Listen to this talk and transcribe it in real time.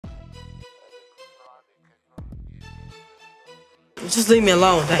Just leave me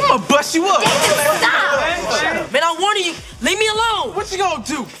alone, Damon. I'm gonna bust you up. Damon, stop! Man, I'm warning you. Leave me alone. What you gonna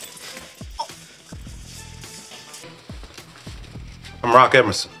do? I'm Roc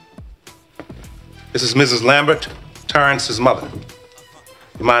Emerson. This is Mrs. Lambert, Terence's mother.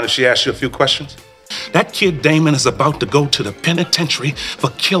 You mind if she asks you a few questions? That kid Damon is about to go to the penitentiary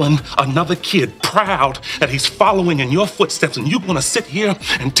for killing another kid, proud that he's following in your footsteps, and you want to sit here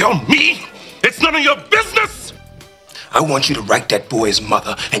and tell me it's none of your business? I want you to write that boy's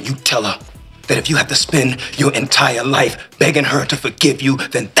mother, and you tell her that if you have to spend your entire life begging her to forgive you,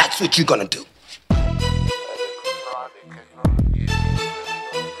 then that's what you're gonna do.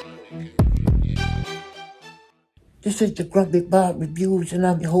 This is the Grumpy Bob Reviews, and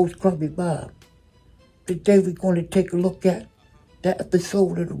I'm your host, Grumpy Bob. Today we're going to take a look at the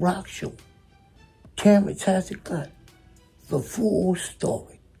episode of the Roc Show. Terence has a gun. The full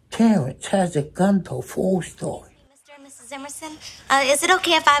story. Terence has a gun, the full story. Mr. and Mrs. Emerson, is it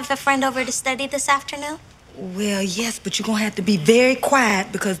okay if I have a friend over to study this afternoon? Well, yes, but you're gonna have to be very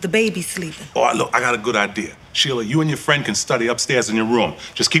quiet because the baby's sleeping. Oh, look, I got a good idea. Sheila, you and your friend can study upstairs in your room.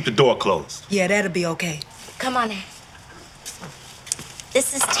 Just keep the door closed. Yeah, that'll be okay. Come on in.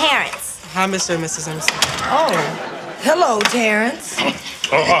 This is Terence. Hi, Mr. and Mrs. Emerson. Oh, hello, Terence.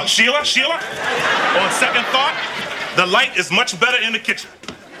 Sheila, on second thought, the light is much better in the kitchen.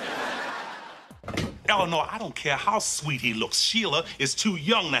 Eleanor, I don't care how sweet he looks. Sheila is too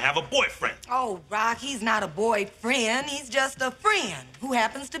young to have a boyfriend. Oh, Roc, he's not a boyfriend. He's just a friend who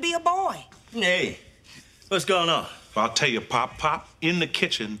happens to be a boy. Hey, what's going on? I'll tell you, Pop, in the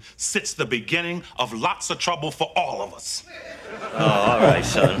kitchen sits the beginning of lots of trouble for all of us. Oh, all right,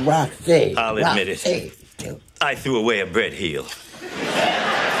 son. Roc safe. I'll admit it. Safe, too. I threw away a bread heel.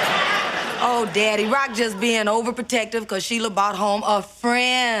 Oh, Daddy, Roc just being overprotective because Sheila brought home a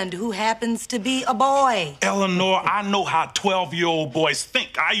friend who happens to be a boy. Eleanor, I know how 12-year-old boys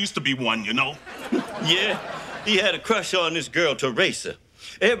think. I used to be one, you know. Yeah, he had a crush on this girl, Teresa.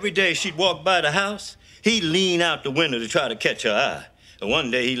 Every day she'd walk by the house, he'd lean out the window to try to catch her eye. And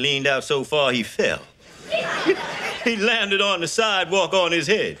one day he leaned out so far he fell. He landed on the sidewalk on his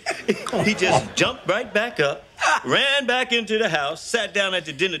head. He just jumped right back up, ran back into the house, sat down at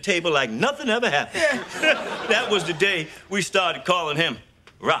the dinner table like nothing ever happened. That was the day we started calling him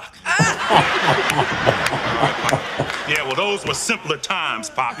Roc. Yeah, well, those were simpler times,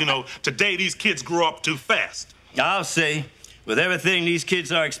 Pop. You know, today these kids grow up too fast. I'll say, with everything these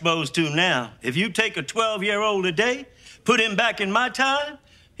kids are exposed to now, if you take a 12-year-old today, put him back in my time,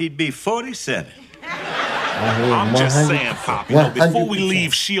 he'd be 47. I'm just saying, Pop, you know, before we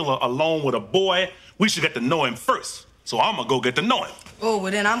leave Sheila alone with a boy, we should get to know him first. So I'm gonna go get to know him. Oh,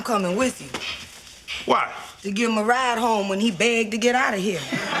 well, then I'm coming with you. Why? To give him a ride home when he begged to get out of here.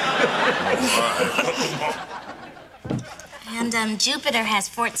 And Jupiter has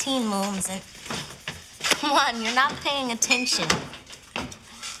 14 moons, and come on, you're not paying attention.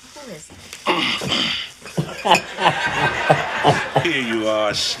 Who is it? Here you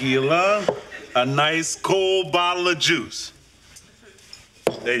are, Sheila. A nice cold bottle of juice.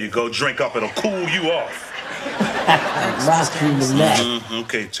 There you go, drink up, it'll cool you off.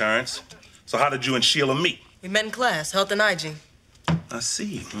 Okay, Terence. So how did you and Sheila meet? We met in class, health and hygiene. I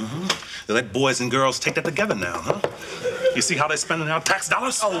see. They let boys and girls take that together now, huh? You see how they're spending our tax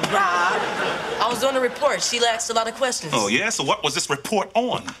dollars? Oh, Rob. I was doing a report. Sheila asked a lot of questions. Oh, yeah? So what was this report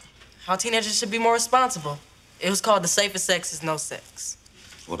on? How teenagers should be more responsible. It was called The Safest Sex is No Sex.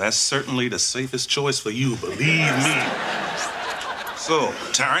 Well, that's certainly the safest choice for you, believe me. So,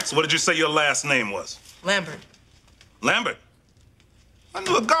 Terence, what did you say your last name was? Lambert. Lambert? I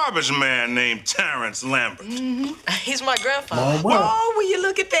knew a garbage man named Terence Lambert. He's my grandfather. Oh, will you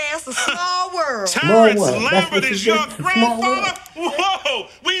look at that? It's a small world. Terence Lambert is your grandfather? Whoa!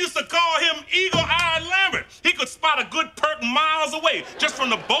 We used to call him Eagle-Eyed Lambert. He could spot a good perk miles away just from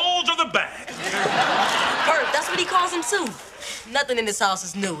the bulge of the bag. Perk, that's what he calls him too. Nothing in this house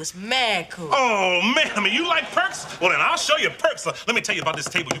is new. It's mad cool. Oh, man, I mean, you like perks? Well, then I'll show you perks. Let me tell you about this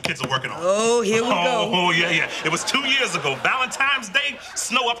table you kids are working on. Oh, here we go. Oh, yeah. It was 2 years ago. Valentine's Day,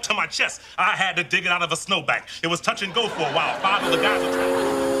 snow up to my chest. I had to dig it out of a snowbank. It was touch and go for a while. 5 of the guys were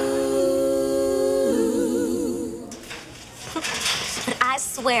trying. I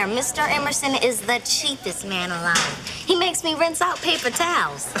swear, Mr. Emerson is the cheapest man alive. He makes me rinse out paper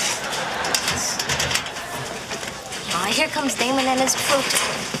towels. Oh, here comes Damon and his crew.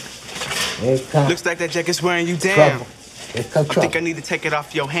 Looks like that jacket's wearing you down. I think I need to take it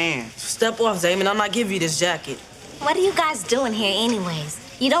off your hands. Step off, Damon. I'm not giving you this jacket. What are you guys doing here anyways?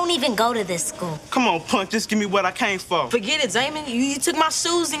 You don't even go to this school. Come on, punk. Just give me what I came for. Forget it, Damon. You took my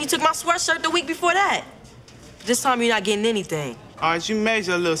shoes and you took my sweatshirt the week before that. This time you're not getting anything. All right, you made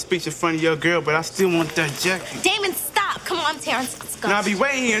your little speech in front of your girl, but I still want that jacket. Damon, stop. Come on, Terence, let's go. And I'll be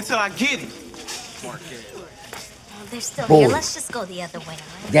waiting here until I get it. Oh, they're still here. Let's just go the other way.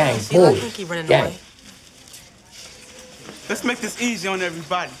 Right? Gang, Sheila, I boy. can't keep running Gang. away. Let's make this easy on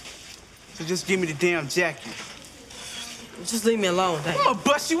everybody. So just give me the damn jacket. Just leave me alone, Damon. I'm gonna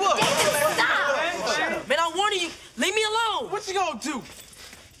bust you up. Damon, stop. Man, I'm warning you. Leave me alone. What you gonna do?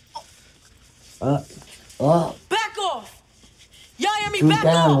 Back off. Y'all hear me? Shoot Back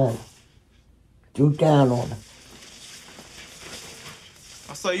down off. on her. Shoot down on her.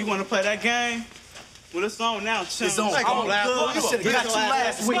 So you wanna play that game? Well, it's on now, chum. It's on. You should have got you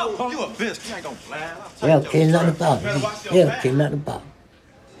last week. You a bitch. You ain't gonna blast. They don't care nothing about it. They don't care nothing about it.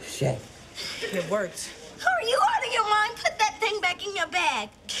 Shit. It worked. Are you out of your mind? Put that thing back in your bag.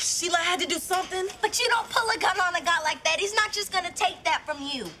 Sheila had to do something. But you don't pull a gun on a guy like that. He's not just gonna take that from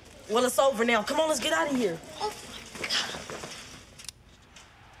you. Well, it's over now. Come on, let's get out of here. Oh, my God.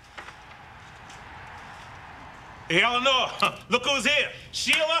 Hey, Eleanor, look who's here.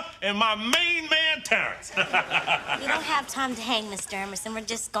 Sheila and my main man, Terence. We don't have time to hang, Mr. Emerson. We're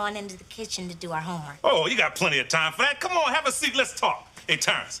just going into the kitchen to do our homework. Oh, you got plenty of time for that. Come on, have a seat, let's talk. Hey,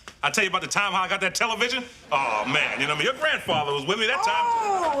 Terence, I tell you about the time how I got that television? Oh, man, you know me, your grandfather was with me that time.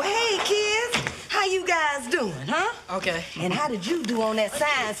 Oh, hey, kids. How you guys doing, huh? Okay. And how did you do on that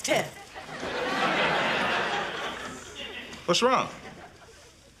science test? What's wrong?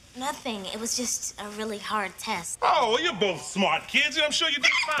 Nothing. It was just a really hard test. Oh, well, you're both smart kids. I'm sure you did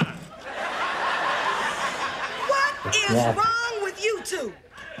fine. What is wrong with you two?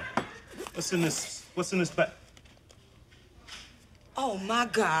 What's in this bag? Oh, my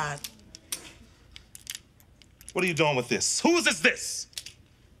God. What are you doing with this? Whose is this?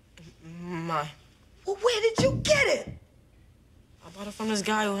 My. Well, where did you get it? I bought it from this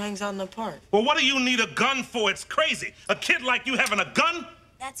guy who hangs out in the park. Well, what do you need a gun for? It's crazy. A kid like you having a gun?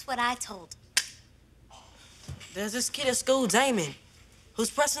 That's what I told him. There's this kid at school, Damon, who's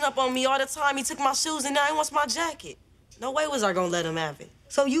pressing up on me all the time. He took my shoes and now he wants my jacket. No way was I gonna let him have it.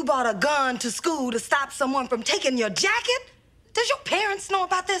 So you bought a gun to school to stop someone from taking your jacket? Does your parents know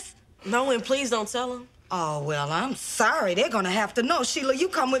about this? No, and please don't tell him. Oh, well, I'm sorry. They're gonna have to know. Sheila, you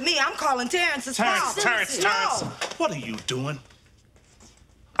come with me. I'm calling Terence's father. Terence, what are you doing?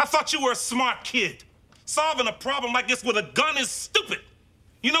 I thought you were a smart kid. Solving a problem like this with a gun is stupid.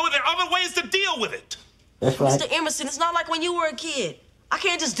 You know, there are other ways to deal with it. That's right. Mr. Emerson, it's not like when you were a kid. I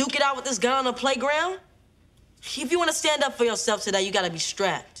can't just duke it out with this guy on the playground. If you want to stand up for yourself today, you gotta be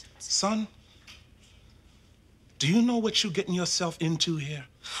strapped. Son, do you know what you're getting yourself into here?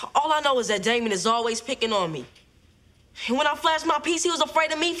 All I know is that Damon is always picking on me. And when I flashed my piece, he was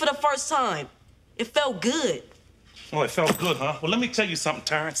afraid of me for the first time. It felt good. Oh, it felt good, huh? Well, let me tell you something,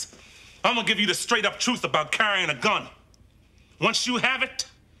 Terence. I'm gonna give you the straight-up truth about carrying a gun. Once you have it,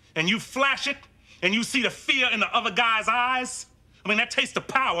 and you flash it, and you see the fear in the other guy's eyes, I mean, that taste of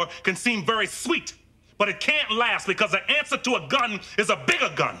power can seem very sweet, but it can't last because the answer to a gun is a bigger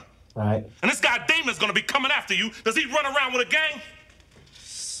gun. Right. And this guy Damon's gonna be coming after you. Does he run around with a gang?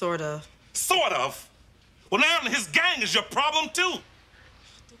 Sort of. Sort of. Well, now his gang is your problem, too.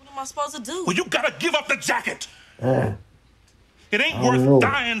 What am I supposed to do? Well, you gotta give up the jacket. It ain't I worth know.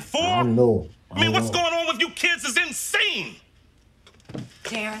 dying for. I know. I mean, what's going on with you kids is insane.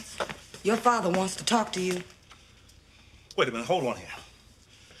 Terence, your father wants to talk to you. Wait a minute, hold on here.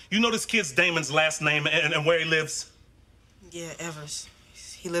 You know this kid's Damon's last name and where he lives? Yeah, Evers.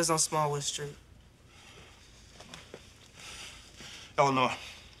 He lives on Smallwood Street. Eleanor,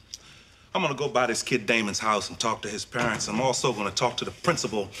 I'm gonna go by this kid Damon's house and talk to his parents. I'm also gonna talk to the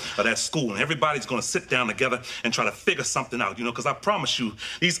principal of that school, and everybody's gonna sit down together and try to figure something out, you know, because I promise you,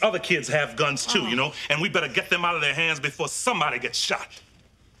 these other kids have guns too, you know, and we better get them out of their hands before somebody gets shot.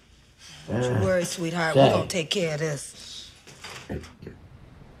 Don't you worry, sweetheart. We're gonna take care of this.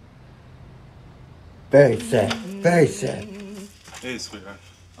 Very sad. Very sad. Hey, sweetheart.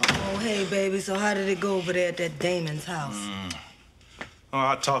 Oh, hey, baby. So how did it go over there at that Damon's house? Oh,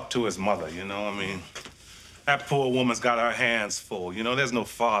 I talked to his mother, you know, I mean, that poor woman's got her hands full, you know, there's no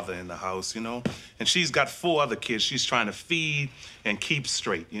father in the house, you know, and she's got 4 other kids she's trying to feed and keep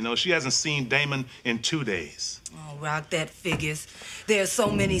straight, you know. She hasn't seen Damon in 2 days. Oh, Roc, that figures. There are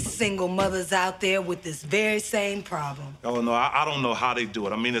so many single mothers out there with this very same problem. Oh, no, I don't know how they do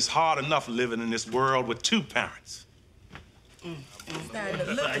it. I mean, it's hard enough living in this world with 2 parents.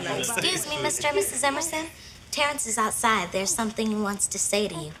 Excuse me, Mr. and Mrs. Emerson. Terence is outside. There's something he wants to say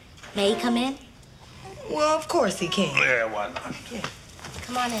to you. May he come in? Well, of course he can. Yeah, why not? Yeah.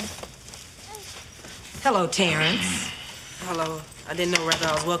 Come on in. Hello, Terence. Hello. I didn't know whether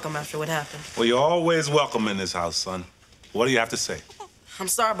I was welcome after what happened. Well, you're always welcome in this house, son. What do you have to say? I'm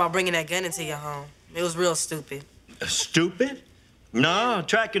sorry about bringing that gun into your home. It was real stupid. Stupid? No,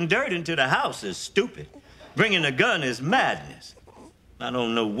 tracking dirt into the house is stupid. Bringing a gun is madness. I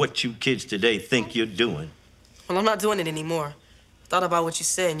don't know what you kids today think you're doing. Well, I'm not doing it anymore. I thought about what you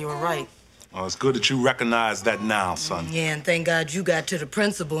said, and you were right. Well, it's good that you recognize that now, son. Yeah, and thank God you got to the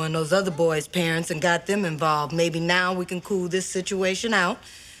principal and those other boys' parents and got them involved. Maybe now we can cool this situation out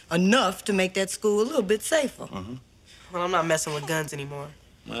enough to make that school a little bit safer. Mm-hmm. Well, I'm not messing with guns anymore.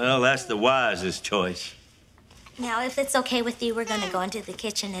 Well, that's the wisest choice. Now, if it's okay with you, we're gonna go into the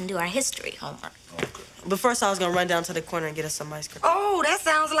kitchen and do our history homework. Okay. But first, I was gonna run down to the corner and get us some ice cream. Oh, that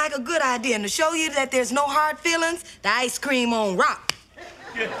sounds like a good idea. And to show you that there's no hard feelings, the ice cream on Roc.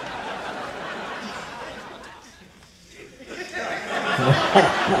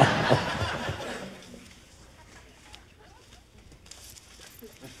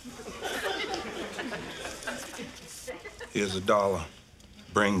 Here's $1.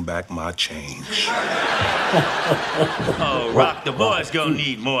 Bring back my change. Oh, Roc, the boy's gonna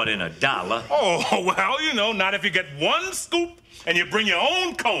need more than $1. Oh, well, you know, not if you get one scoop and you bring your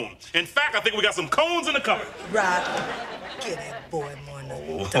own cone. In fact, I think we got some cones in the cupboard. Roc, give that boy more than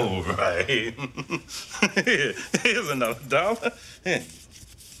All right. Here's another $1. Here.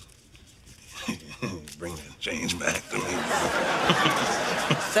 Bring that change back to me.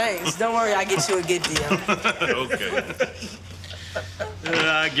 Thanks. Don't worry, I'll get you a good deal. Okay.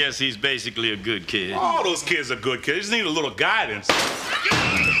 I guess he's basically a good kid. All those kids are good kids. They just need a little guidance.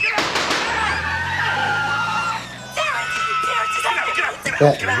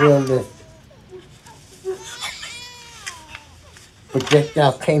 That's realistic.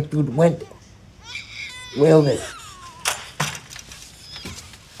 Projectile came through the window. Realistic.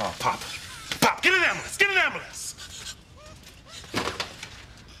 Oh, Pop. Pop, get an ambulance. Get an ambulance.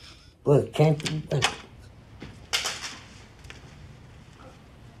 But it came through the window.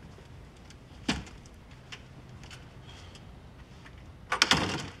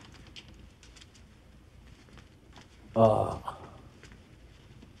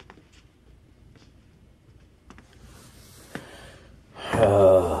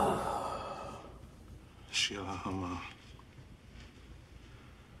 Sheila,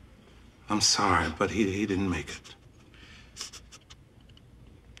 I'm sorry, but he didn't make it.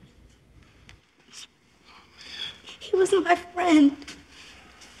 He was my friend.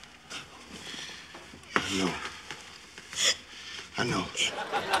 I know.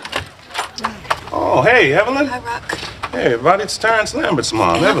 Oh, hey, Evelyn. Hi, Roc. Hey, everybody, it's Terence Lambert's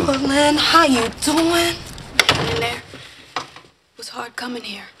mom, Evelyn. Evelyn, how you doing? In there. It was hard coming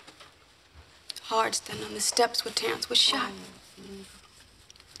here. Hard standing on the steps where Terence was shot.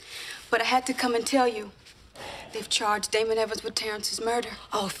 But I had to come and tell you. They've charged Damon Evans with Terence's murder.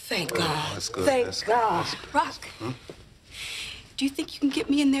 Oh, thank God. That's good. Thank That's God. good. Roc, do you think you can get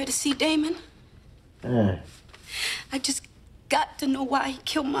me in there to see Damon? I just got to know why he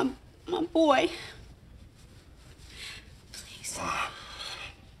killed my boy. Please.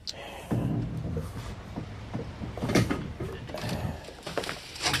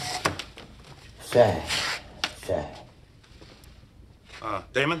 Sad.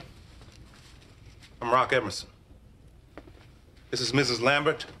 Damon? I'm Roc Emerson. This is Mrs.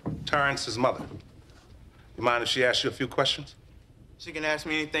 Lambert, Terence's mother. You mind if she asks you a few questions? She can ask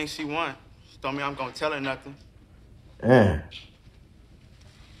me anything she wants. She told me I'm gonna tell her nothing.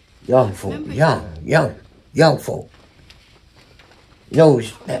 Young folk, young folk. No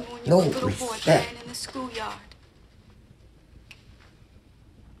respect, Remember when you no were a little boy respect. playing in the schoolyard?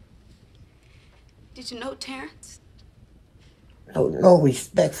 Did you know Terence? No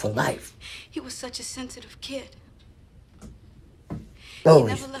respect for life. He was such a sensitive kid. No He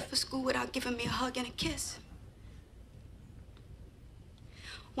never respect. left for school without giving me a hug and a kiss.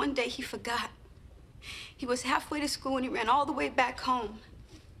 One day he forgot. He was halfway to school and he ran all the way back home.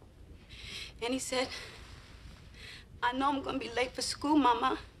 And he said, I know I'm gonna be late for school,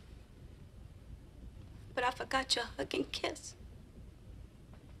 Mama, but I forgot your hug and kiss.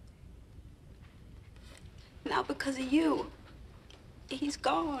 Now because of you, he's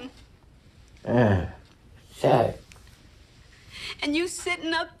gone. Sad. And you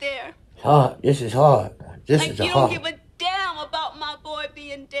sitting up there It's hard. This is hard. This like is you a don't hard. give a damn about my boy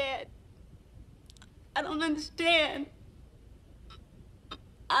being dead. I don't understand.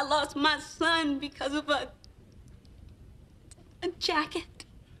 I lost my son because of a jacket.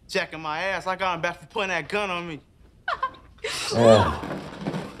 Jacking my ass. I got him back for putting that gun on me.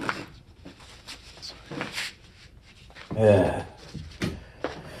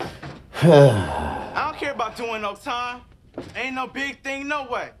 I don't care about doing no time. Ain't no big thing, no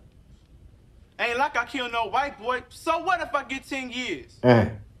way. Ain't like I kill no white boy. So what if I get 10 years?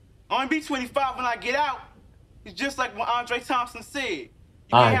 Only be 25 when I get out. It's just like what Andre Thompson said. You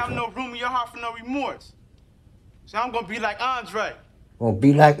can't have no room in your heart for no remorse. So I'm gonna be like Andre. Gonna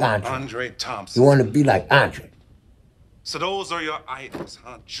be like Andre. Andre Thompson. You wanna be like Andre? So those are your idols,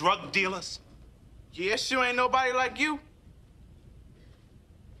 huh? Drug dealers? Yeah, sure ain't nobody like you.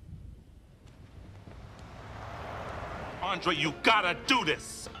 Andre, you gotta do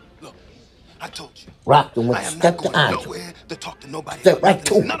this. Look, I told you. Roc done I went am step not to going Andre. nowhere to talk to nobody. Step right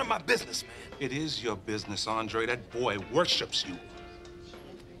to It's him. none of my business, man. It is your business, Andre. That boy worships you.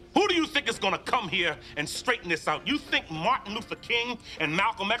 Who do you think is gonna come here and straighten this out? You think Martin Luther King and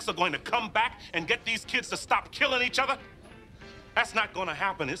Malcolm X are going to come back and get these kids to stop killing each other? That's not gonna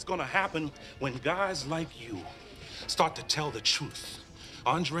happen. It's gonna happen when guys like you start to tell the truth.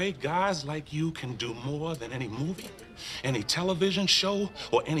 Andre, guys like you can do more than any movie, any television show,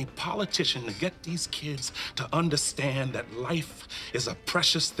 or any politician to get these kids to understand that life is a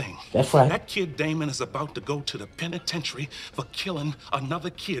precious thing. That's right. That kid Damon is about to go to the penitentiary for killing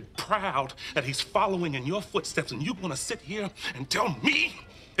another kid, proud that he's following in your footsteps, and you're gonna sit here and tell me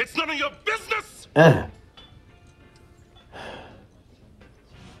it's none of your business?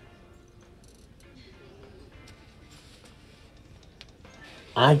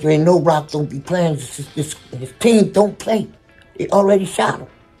 Andre know Roc don't be playing. His team don't play. They already shot him.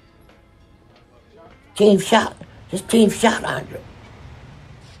 His team shot Andre.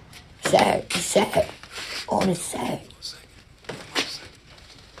 Sad, it's sad. All is sad.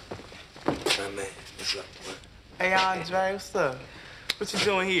 My man, what's up, boy? Hey, Andre, what's up? What you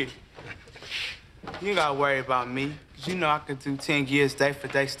doing here? You ain't gotta worry about me. 'Cause you know I could do 10 years day for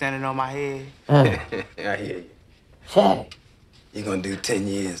day standing on my head. I hear you. Sad. You're gonna do 10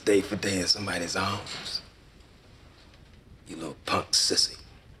 years day for day in somebody's arms? You little punk sissy.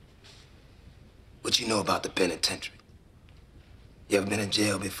 What you know about the penitentiary? You ever been in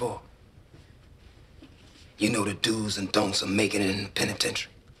jail before? You know the do's and don'ts of making it in the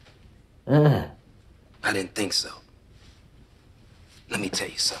penitentiary? I didn't think so. Let me tell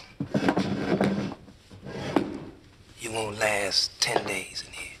you something. You won't last 10 days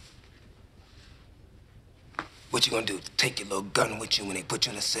in here. What you gonna do? Take your little gun with you when they put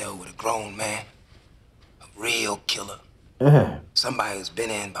you in a cell with a grown man? A real killer? Somebody who's been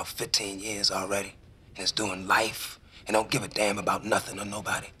in about 15 years already and is doing life and don't give a damn about nothing or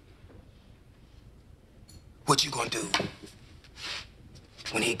nobody. What you gonna do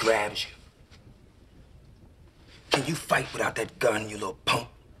when he grabs you? Can you fight without that gun, you little punk?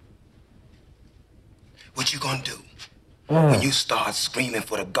 What you gonna do when you start screaming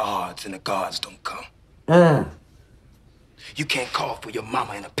for the guards and the guards don't come? You can't call for your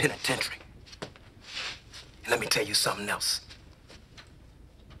mama in a penitentiary. And let me tell you something else.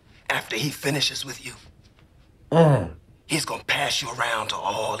 After he finishes with you, he's gonna pass you around to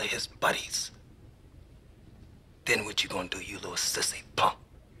all of his buddies. Then what you gonna do, you little sissy punk?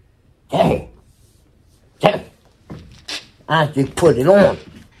 Hey. Andre put it on.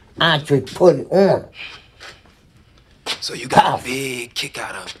 Andre put it on. So you got a big kick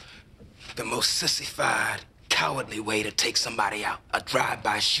out of the most sissified, cowardly way to take somebody out, a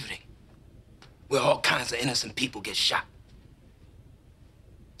drive-by shooting, where all kinds of innocent people get shot.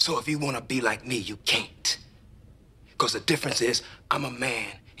 So if you want to be like me, you can't. Because the difference is, I'm a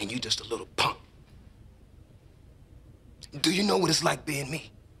man and you just a little punk. Do you know what it's like being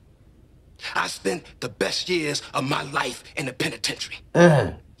me? I spent the best years of my life in the penitentiary.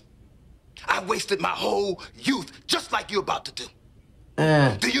 I wasted my whole youth just like you're about to do.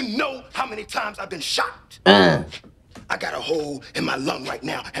 Do you know how many times I've been shot? I got a hole in my lung right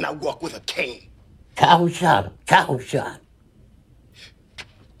now, and I walk with a cane. Cow shot.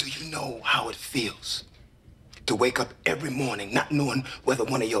 Do you know how it feels to wake up every morning not knowing whether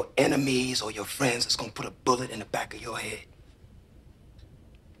one of your enemies or your friends is gonna put a bullet in the back of your head?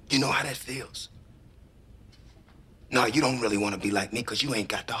 You know how that feels? No, you don't really want to be like me because you ain't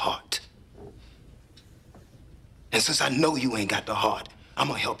got the heart. And since I know you ain't got the heart, I'm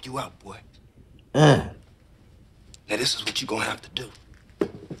gonna help you out, boy. Now, this is what you're gonna have to do.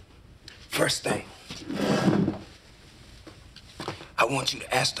 First thing, I want you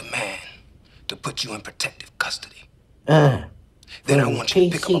to ask the man to put you in protective custody. Then I want you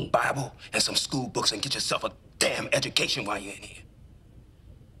to pick up a Bible and some school books and get yourself a damn education while you're in here.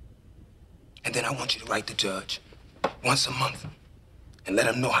 And then I want you to write the judge once a month and let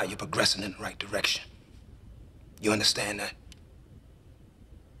him know how you're progressing in the right direction. You understand that?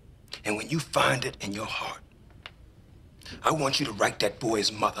 And when you find it in your heart, I want you to write that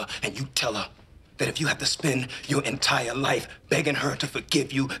boy's mother and you tell her that if you have to spend your entire life begging her to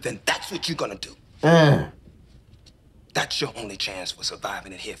forgive you, then that's what you're gonna do. That's your only chance for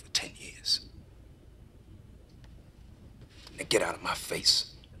surviving in here for 10 years. Now get out of my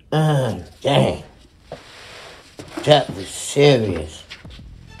face. Dang. That was serious.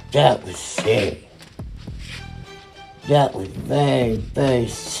 That was serious. That was very, very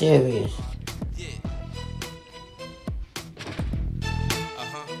serious.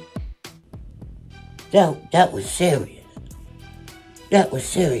 That was serious. That was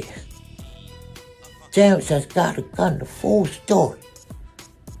serious. Terence has got a gun, the full story.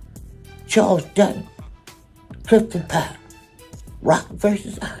 Charles Dutton, Clifton Powell, Roc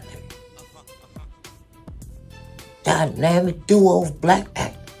versus Andre. Dynamic duo of black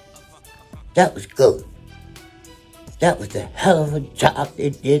actors. That was good. That was a hell of a job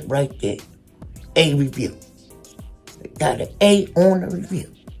they did right there. A review. They got an A on the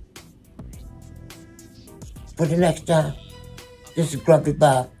review. For the next time, this is Grumpy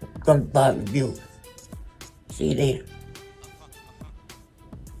Bob Review. See you later.